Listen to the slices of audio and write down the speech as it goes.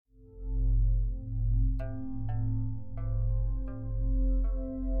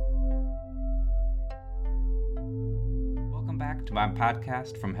back to my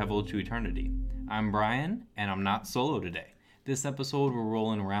podcast From Hevel to Eternity. I'm Brian, and I'm not solo today. This episode we're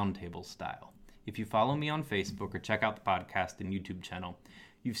rolling roundtable style. If you follow me on Facebook or check out the podcast and YouTube channel,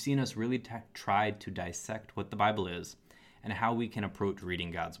 you've seen us really try to dissect what the Bible is and how we can approach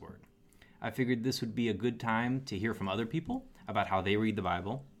reading God's Word. I figured this would be a good time to hear from other people about how they read the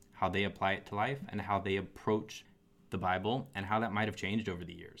Bible, how they apply it to life, and how they approach the Bible, and how that might have changed over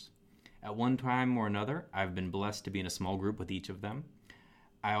the years. At one time or another, I've been blessed to be in a small group with each of them.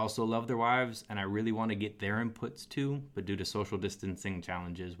 I also love their wives, and I really want to get their inputs too, but due to social distancing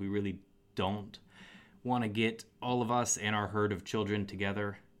challenges, we really don't want to get all of us and our herd of children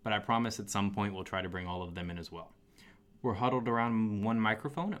together, but I promise at some point we'll try to bring all of them in as well. We're huddled around one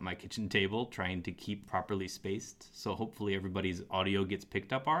microphone at my kitchen table, trying to keep properly spaced, so hopefully everybody's audio gets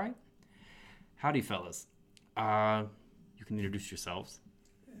picked up all right. Howdy, fellas. You can introduce yourselves.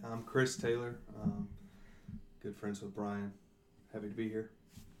 I'm Chris Taylor, good friends with Brian. Happy to be here.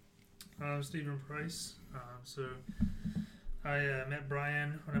 I'm Stephen Price. So I met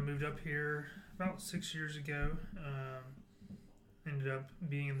Brian when I moved up here about 6 years ago. Ended up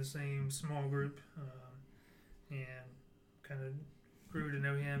being in the same small group and kind of grew to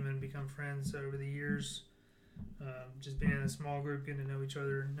know him and become friends over the years. Just being in a small group, getting to know each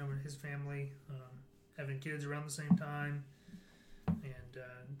other, knowing his family, having kids around the same time. And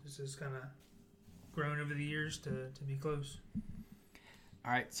this has kind of grown over the years to be close.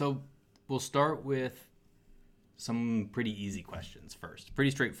 All right, so we'll start with some pretty easy questions first. Pretty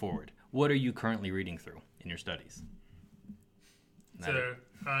straightforward. What are you currently reading through in your studies? So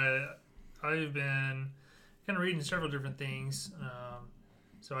I've been kind of reading several different things.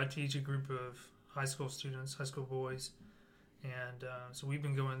 So I teach a group of high school students, high school boys. And so we've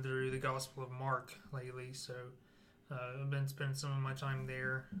been going through the Gospel of Mark lately. So I've been spending some of my time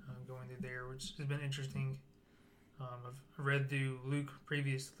there, going through there, which has been interesting. I've read through Luke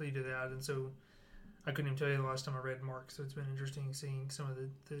previously to that, and so I couldn't even tell you the last time I read Mark, so it's been interesting seeing some of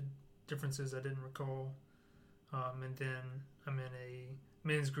the differences I didn't recall. And then I'm in a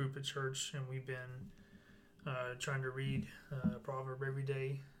men's group at church, and we've been trying to read a proverb every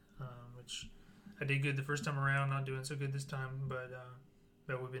day, which I did good the first time around, not doing so good this time, but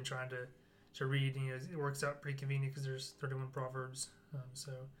we've been trying to read. You know, it works out pretty convenient because there's 31 proverbs,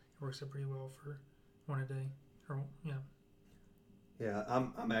 so it works out pretty well for one a day. Yeah,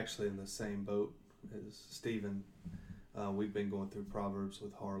 I'm actually in the same boat as Stephen. We've been going through Proverbs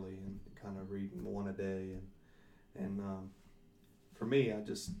with Harley and kind of reading one a day, and for me,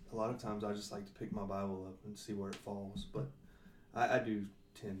 a lot of times I just like to pick my Bible up and see where it falls, but I do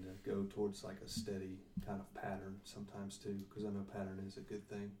tend to go towards like a steady kind of pattern sometimes too, because I know pattern is a good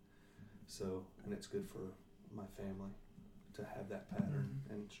thing. So, and it's good for my family to have that pattern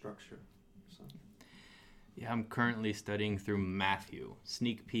and structure. So. Yeah, I'm currently studying through Matthew.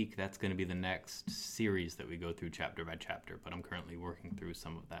 Sneak peek, that's going to be the next series that we go through chapter by chapter, but I'm currently working through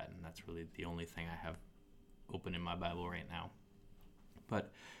some of that, and that's really the only thing I have open in my Bible right now.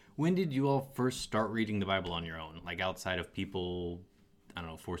 But when did you all first start reading the Bible on your own? Like outside of people, I don't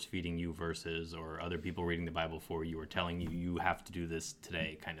know, force-feeding you verses or other people reading the Bible for you or telling you have to do this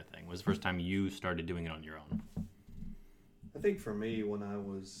today kind of thing? Was the first time you started doing it on your own? I think for me, when I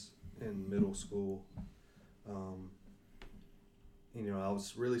was in middle school, I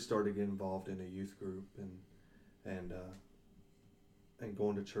was really starting to get involved in a youth group and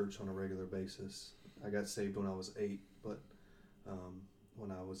going to church on a regular basis. I got saved when I was 8, but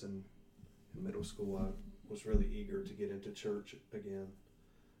when I was in middle school, I was really eager to get into church again.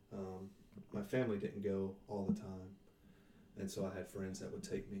 My family didn't go all the time, and so I had friends that would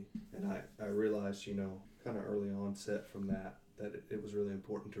take me, and I realized, kind of early onset from that it was really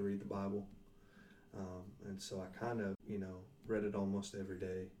important to read the Bible. And so I kind of, read it almost every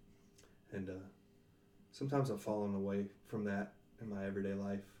day. And sometimes I've fallen away from that in my everyday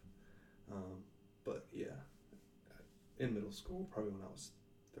life. But yeah, in middle school, probably when I was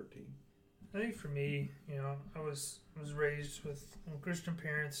 13. I think for me, I was raised with Christian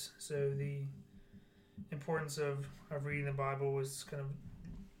parents, so the importance of reading the Bible was kind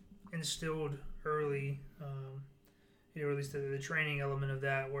of instilled early. Or at least the training element of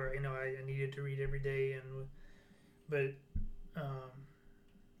that, where I needed to read every day, but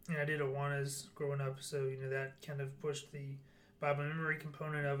I did Awanas growing up, so that kind of pushed the Bible memory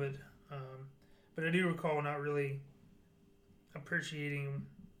component of it. But I do recall not really appreciating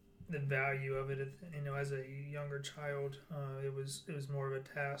the value of it. As a younger child, it was more of a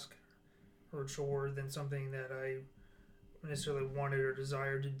task or a chore than something that I necessarily wanted or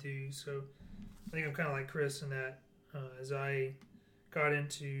desired to do. So I think I'm kind of like Chris in that. As I got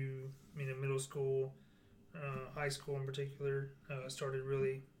into middle school, high school in particular, started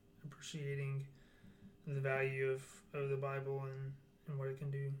really appreciating the value of the Bible and what it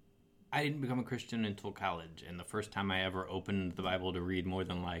can do. I didn't become a Christian until college, and the first time I ever opened the Bible to read more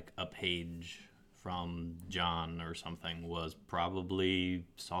than like a page from John or something was probably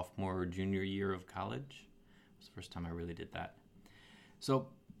sophomore or junior year of college. It was the first time I really did that. So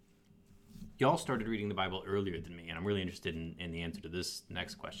y'all started reading the Bible earlier than me, and I'm really interested in the answer to this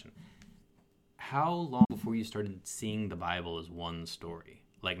next question. How long before you started seeing the Bible as one story?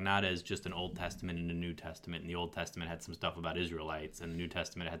 Like, not as just an Old Testament and a New Testament, and the Old Testament had some stuff about Israelites, and the New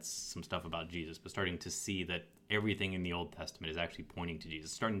Testament had some stuff about Jesus, but starting to see that everything in the Old Testament is actually pointing to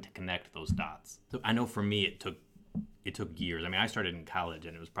Jesus, starting to connect those dots. So I know for me it took years. I mean, I started in college,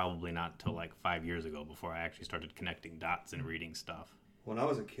 and it was probably not till like 5 years ago before I actually started connecting dots and reading stuff. When I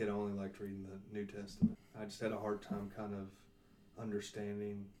was a kid, I only liked reading the New Testament. I just had a hard time kind of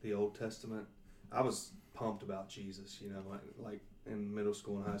understanding the Old Testament. I was pumped about Jesus, like in middle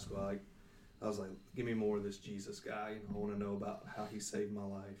school and high school. I was like, give me more of this Jesus guy. I want to know about how he saved my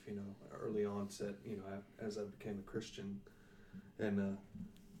life, early onset, as I became a Christian. And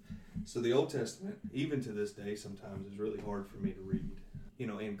so the Old Testament, even to this day sometimes, is really hard for me to read.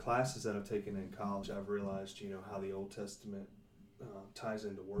 In classes that I've taken in college, I've realized, how the Old Testament ties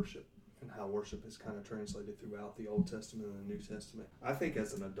into worship and how worship is kind of translated throughout the Old Testament and the New Testament. I think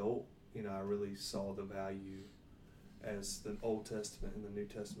as an adult, I really saw the value as the Old Testament and the New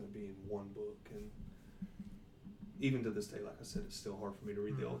Testament being one book. And even to this day, like I said, it's still hard for me to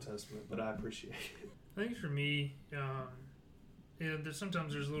read the Old Testament, but I appreciate it. I think for me,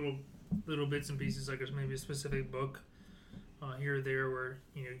 sometimes there's little bits and pieces, like there's maybe a specific book here or there where,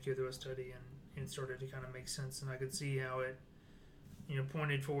 you go through a study and it started to kind of make sense, and I could see how it,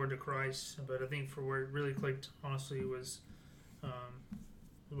 pointed forward to Christ. But I think for where it really clicked, honestly, was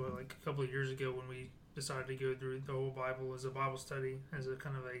like a couple of years ago when we decided to go through the whole Bible as a Bible study, as a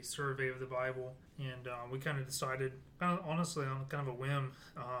kind of a survey of the Bible. And we kind of decided, honestly, on kind of a whim,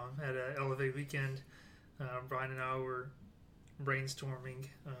 at an Elevate weekend, Brian and I were brainstorming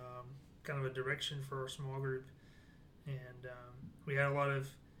kind of a direction for our small group. And we had a lot of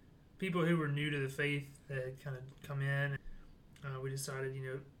people who were new to the faith that had kind of come in. We decided,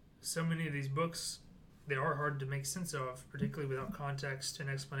 so many of these books, they are hard to make sense of, particularly without context and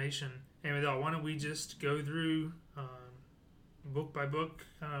explanation. And we thought, why don't we just go through book by book,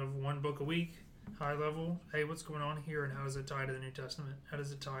 kind of one book a week, high level. Hey, what's going on here, and how does it tie to the New Testament? How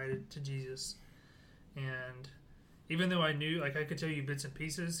does it tie to Jesus? And even though I knew, like, I could tell you bits and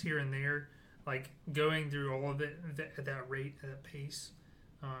pieces here and there, like going through all of it at that rate, at that pace,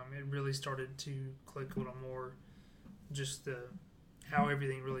 it really started to click a little more. Just how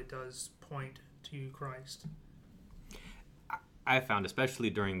everything really does point to Christ. I found, especially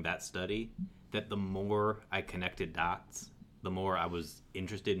during that study, that the more I connected dots, the more I was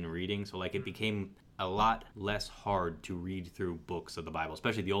interested in reading. So, like, it became a lot less hard to read through books of the Bible,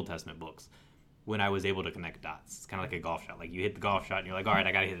 especially the Old Testament books, when I was able to connect dots. It's kind of like a golf shot. Like, you hit the golf shot, and you're like, all right,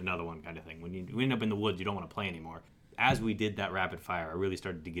 I got to hit another one kind of thing. When you end up in the woods, you don't want to play anymore. As we did that rapid fire, I really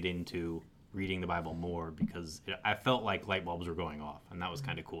started to get into reading the Bible more because I felt like light bulbs were going off, and that was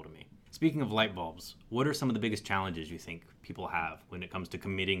kind of cool to me. Speaking of light bulbs, what are some of the biggest challenges you think people have when it comes to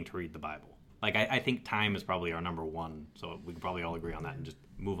committing to read the Bible? Like, I think time is probably our number one, so we can probably all agree on that and just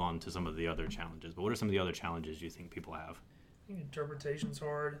move on to some of the other challenges. But what are some of the other challenges you think people have? I think interpretation's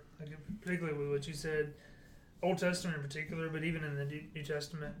hard, like, particularly with what you said, Old Testament in particular, but even in the New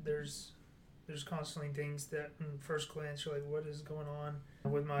Testament, there's constantly things that, in first glance, you're like, what is going on?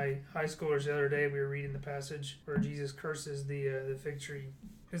 With my high schoolers the other day, we were reading the passage where Jesus curses the fig tree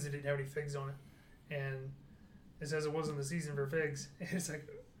because it didn't have any figs on it, and it says it wasn't the season for figs. And it's like,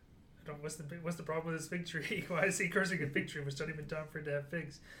 what's the problem with this fig tree? Why is he cursing a fig tree? It's not even time for it to have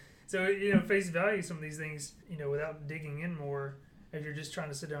figs. So, face value, some of these things, without digging in more, if you're just trying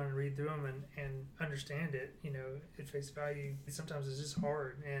to sit down and read through them and understand it, at face value, sometimes it's just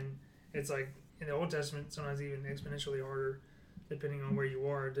hard. And it's like in the Old Testament, sometimes even exponentially harder, depending on where you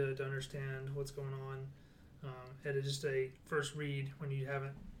are, to understand what's going on at just a first read when you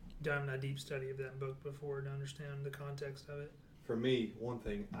haven't done a deep study of that book before to understand the context of it. For me, one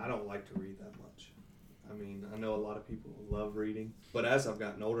thing, I don't like to read that much. I mean, I know a lot of people love reading, but as I've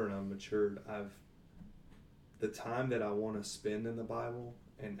gotten older and I've matured, the time that I want to spend in the Bible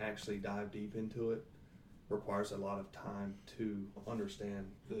and actually dive deep into it requires a lot of time to understand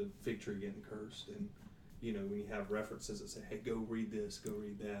the fig tree getting cursed. And, when you have references that say, hey, go read this, go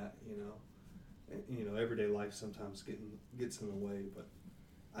read that, and, everyday life sometimes gets in the way. But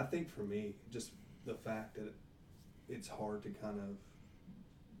I think for me, just the fact that it's hard to kind of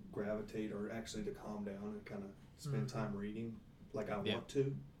gravitate or actually to calm down and kind of spend time reading like I want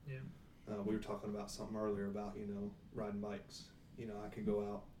to. Yeah. We were talking about something earlier about, riding bikes. I could go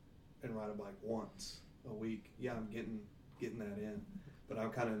out and ride a bike once a week. Yeah, I'm getting that in. But I'm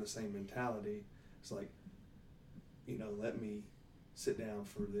kind of in the same mentality. It's like, let me sit down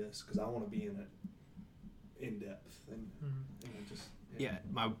for this because I want to be in it in depth and just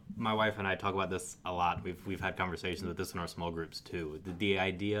my wife and I talk about this a lot. We've had conversations with this in our small groups too. The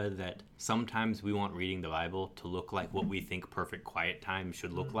idea that sometimes we want reading the Bible to look like what we think perfect quiet time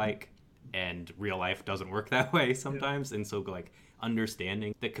should look like, and real life doesn't work that way sometimes. And so like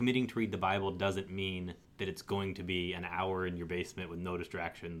understanding that committing to read the Bible doesn't mean that it's going to be an hour in your basement with no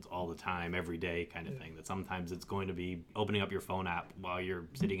distractions all the time, every day kind of thing. That sometimes it's going to be opening up your phone app while you're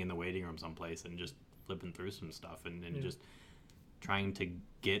sitting in the waiting room someplace and just flipping through some stuff and just trying to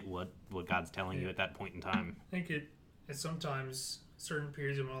get what God's telling you at that point in time. I think at sometimes certain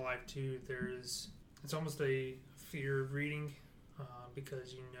periods of my life too, it's almost a fear of reading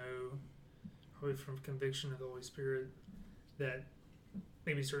because probably from conviction of the Holy Spirit, that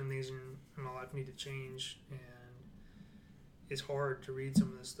maybe certain things in my life need to change, and it's hard to read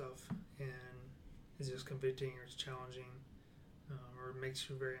some of this stuff, and it's just convicting or it's challenging, or it makes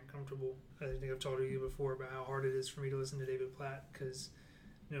you very uncomfortable. I think I've told you before about how hard it is for me to listen to David Platt because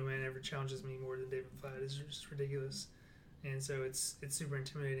no man ever challenges me more than David Platt. It's just ridiculous, and so it's super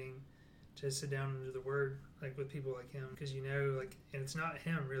intimidating to sit down under the Word like with people like him because and it's not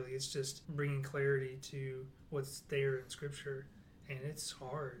him really. It's just bringing clarity to what's there in Scripture. And it's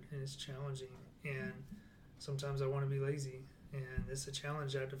hard and it's challenging, and sometimes I want to be lazy, and it's a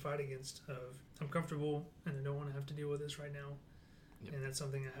challenge I have to fight against. I'm comfortable and I don't want to have to deal with this right now, and that's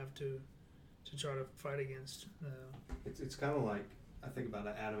something I have to try to fight against. It's kind of like I think about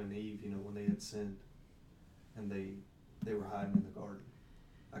Adam and Eve, when they had sinned, and they were hiding in the garden.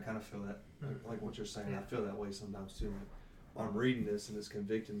 I kind of feel that, like what you're saying. I feel that way sometimes too. I'm reading this and it's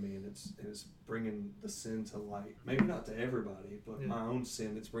convicting me and it's bringing the sin to light. Maybe not to everybody, but my own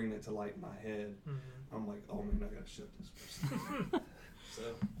sin, it's bringing it to light in my head. I'm like, oh man, I gotta shut this person. So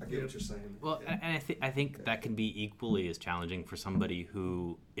I get what you're saying. Well, and I think that can be equally as challenging for somebody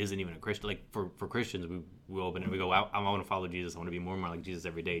who isn't even a Christian. Like for Christians, we open and we go, I want to follow Jesus. I want to be more and more like Jesus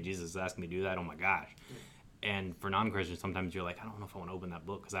every day. Jesus is asking me to do that. Oh my gosh. And for non-Christians, sometimes you're like, I don't know if I want to open that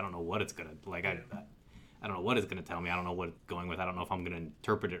book because I don't know what it's gonna like. I don't know what it's going to tell me. I don't know what it's going with. I don't know if I'm going to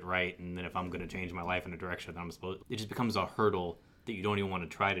interpret it right, and then if I'm going to change my life in a direction that I'm supposed. It just becomes a hurdle that you don't even want to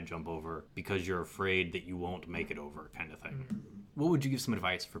try to jump over because you're afraid that you won't make it over, kind of thing. What would you give some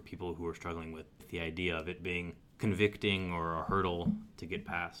advice for people who are struggling with the idea of it being convicting or a hurdle to get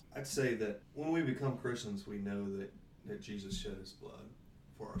past? I'd say that when we become Christians, we know that Jesus shed his blood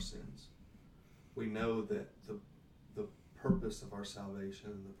for our sins. We know that the purpose of our salvation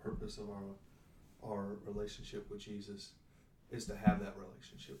and the purpose of our relationship with Jesus is to have that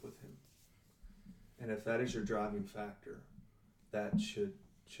relationship with him. And if that is your driving factor, that should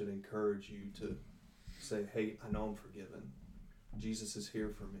encourage you to say, hey, I know I'm forgiven. Jesus is here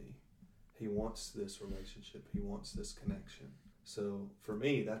for me. He wants this relationship. He wants this connection. So for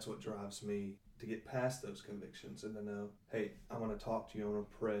me, that's what drives me to get past those convictions and to know, hey, I want to talk to you. I want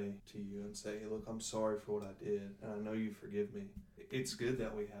to pray to you and say, hey, look, I'm sorry for what I did, and I know you forgive me. It's good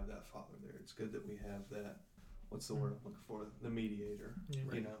that we have that Father there. It's good that we have that, what's the word I'm looking for? The mediator. Yeah,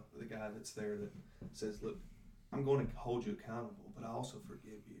 right. The guy that's there that says, look, I'm going to hold you accountable, but I also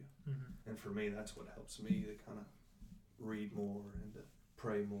forgive you. And for me, that's what helps me to kind of read more and to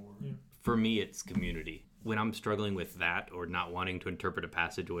pray more. Yeah. For me, it's community. When I'm struggling with that or not wanting to interpret a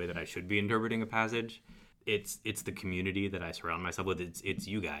passage the way that I should be interpreting a passage, it's the community that I surround myself with. It's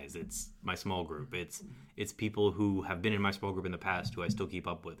you guys. It's my small group. It's people who have been in my small group in the past who I still keep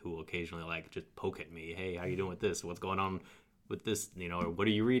up with, who will occasionally just poke at me. Hey, how you doing with this? What's going on with this? Or what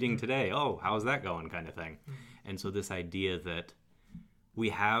are you reading today? Oh, how's that going? Kind of thing. And so this idea that we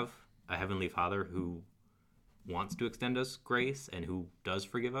have a Heavenly Father who wants to extend us grace and who does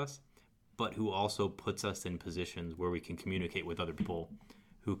forgive us, but who also puts us in positions where we can communicate with other people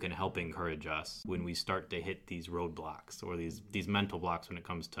who can help encourage us when we start to hit these roadblocks or these mental blocks when it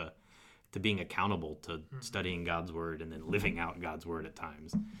comes to being accountable to studying God's Word and then living out God's Word at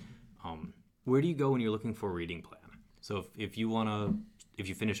times. Where do you go when you're looking for a reading plan? So if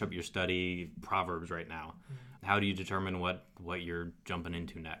you finish up your study Proverbs right now, how do you determine what you're jumping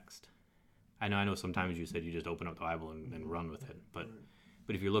into next? I know sometimes you said you just open up the Bible and run with it, but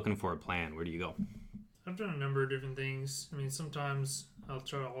if you're looking for a plan, where do you go? I've done a number of different things. I mean, sometimes I'll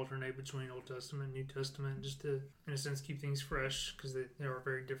try to alternate between Old Testament and New Testament just to, in a sense, keep things fresh because they are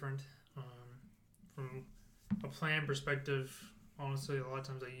very different. From a plan perspective, honestly, a lot of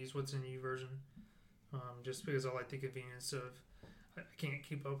times I use what's in YouVersion, just because I like the convenience of I can't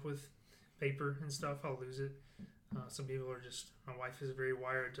keep up with paper and stuff. I'll lose it. Some people are just, my wife is very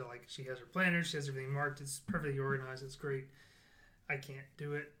wired to, like, she has her planner, she has everything marked, it's perfectly organized, it's great. I can't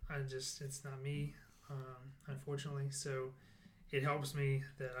do it. It's not me, unfortunately. So it helps me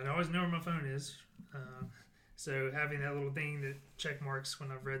that I always know where my phone is. So having that little thing that check marks when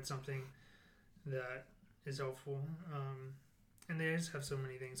I've read something, that is helpful. And they just have so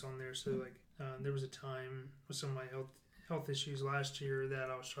many things on there. So like there was a time with some of my health issues last year that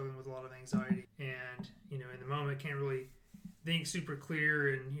I was struggling with a lot of anxiety, and in the moment I can't really think super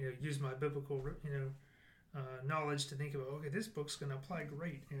clear and use my biblical knowledge to think about, okay, this book's going to apply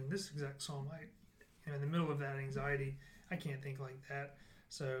great in this exact psalm. In the middle of that anxiety, I can't think like that.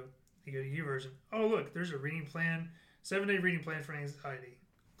 So you go to YouVersion. Oh, look, there's a reading plan, 7-day reading plan for anxiety.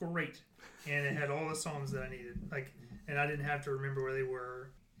 Great. And it had all the psalms that I needed. And I didn't have to remember where they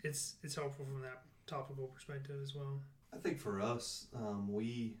were. It's helpful from that topical perspective as well. I think for us,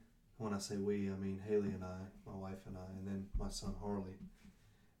 when I say we, I mean Haley and I, my wife and I, and then my son Harley.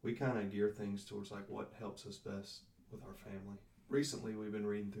 We kind of gear things towards like what helps us best with our family. Recently, we've been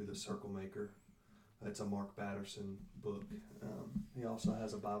reading through The Circle Maker. It's a Mark Batterson book. He also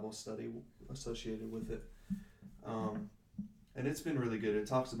has a Bible study associated with it. And it's been really good. It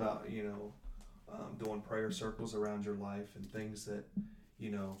talks about, doing prayer circles around your life and things that,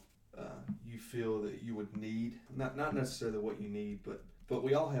 you feel that you would need. Not necessarily what you need, but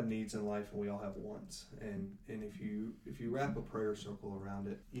we all have needs in life and we all have wants. And if you wrap a prayer circle around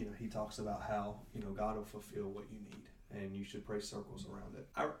it, he talks about how, God will fulfill what you need and you should pray circles around it.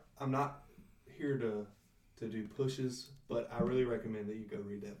 I'm not here to do pushes, but I really recommend that you go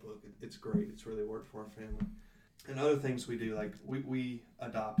read that book. It's great. It's really worked for our family. And other things we do, like we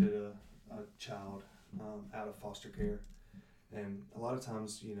adopted a child out of foster care. And a lot of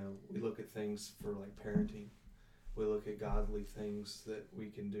times, we look at things for like parenting. We look at godly things that we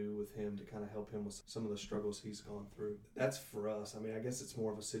can do with him to kind of help him with some of the struggles he's gone through. That's for us. I mean, I guess it's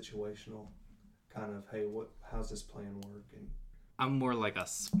more of a situational kind of, hey, how's this plan work? And I'm more like a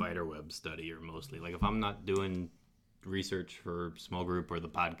spiderweb studier mostly. Like if I'm not doing research for small group or the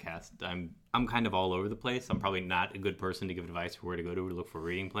podcast, I'm kind of all over the place. I'm probably not a good person to give advice for where to go to look for a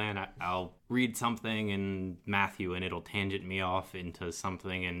reading plan. I'll read something in Matthew and it'll tangent me off into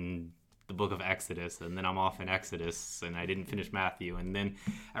something in the book of Exodus, and then I'm off in Exodus and I didn't finish Matthew, and then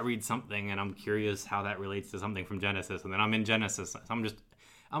I read something and I'm curious how that relates to something from Genesis, and then I'm in Genesis.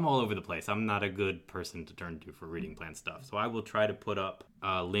 I'm all over the place. I'm not a good person to turn to for reading plan stuff. So I will try to put up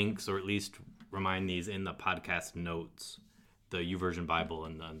links, or at least remind these in the podcast notes, the YouVersion Bible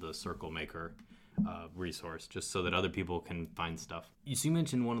and the Circle Maker resource, just so that other people can find stuff. You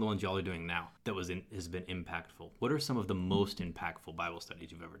mentioned one of the ones y'all are doing now that has been impactful. What are some of the most impactful Bible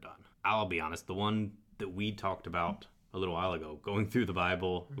studies you've ever done? I'll be honest, the one that we talked about a little while ago, going through the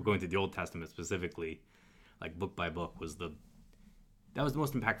Bible, going through the Old Testament specifically, like book by book, that was the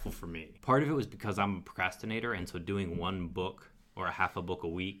most impactful for me. Part of it was because I'm a procrastinator, and so doing one book or a half a book a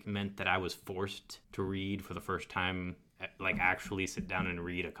week meant that I was forced to read for the first time, like actually sit down and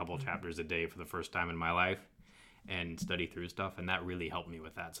read a couple chapters a day for the first time in my life and study through stuff, and that really helped me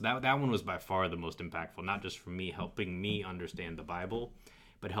with that. So that one was by far the most impactful, not just for me, helping me understand the Bible,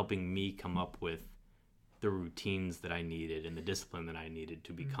 but helping me come up with the routines that I needed and the discipline that I needed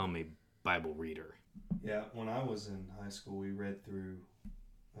to become a Bible reader. Yeah, when I was in high school, we read through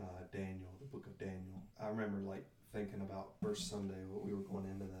Daniel, the book of Daniel. I remember thinking about first Sunday, what we were going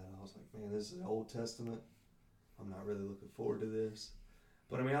into that. I was like, man, this is the Old Testament. I'm not really looking forward to this.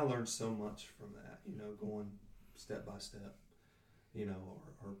 But I mean, I learned so much from that, going step by step,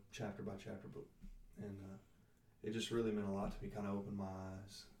 or chapter by chapter book. And it just really meant a lot to me, kind of opened my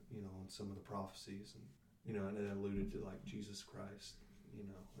eyes, on some of the prophecies and, and it alluded to like Jesus Christ, and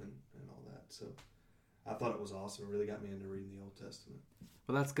all that. So I thought it was awesome. It really got me into reading the Old Testament.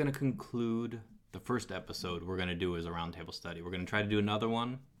 Well, that's going to conclude the first episode we're going to do as a roundtable study. We're going to try to do another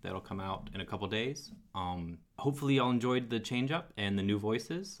one that'll come out in a couple days. Hopefully y'all enjoyed the change up and the new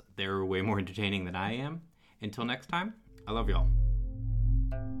voices. They're way more entertaining than I am. Until next time, I love y'all.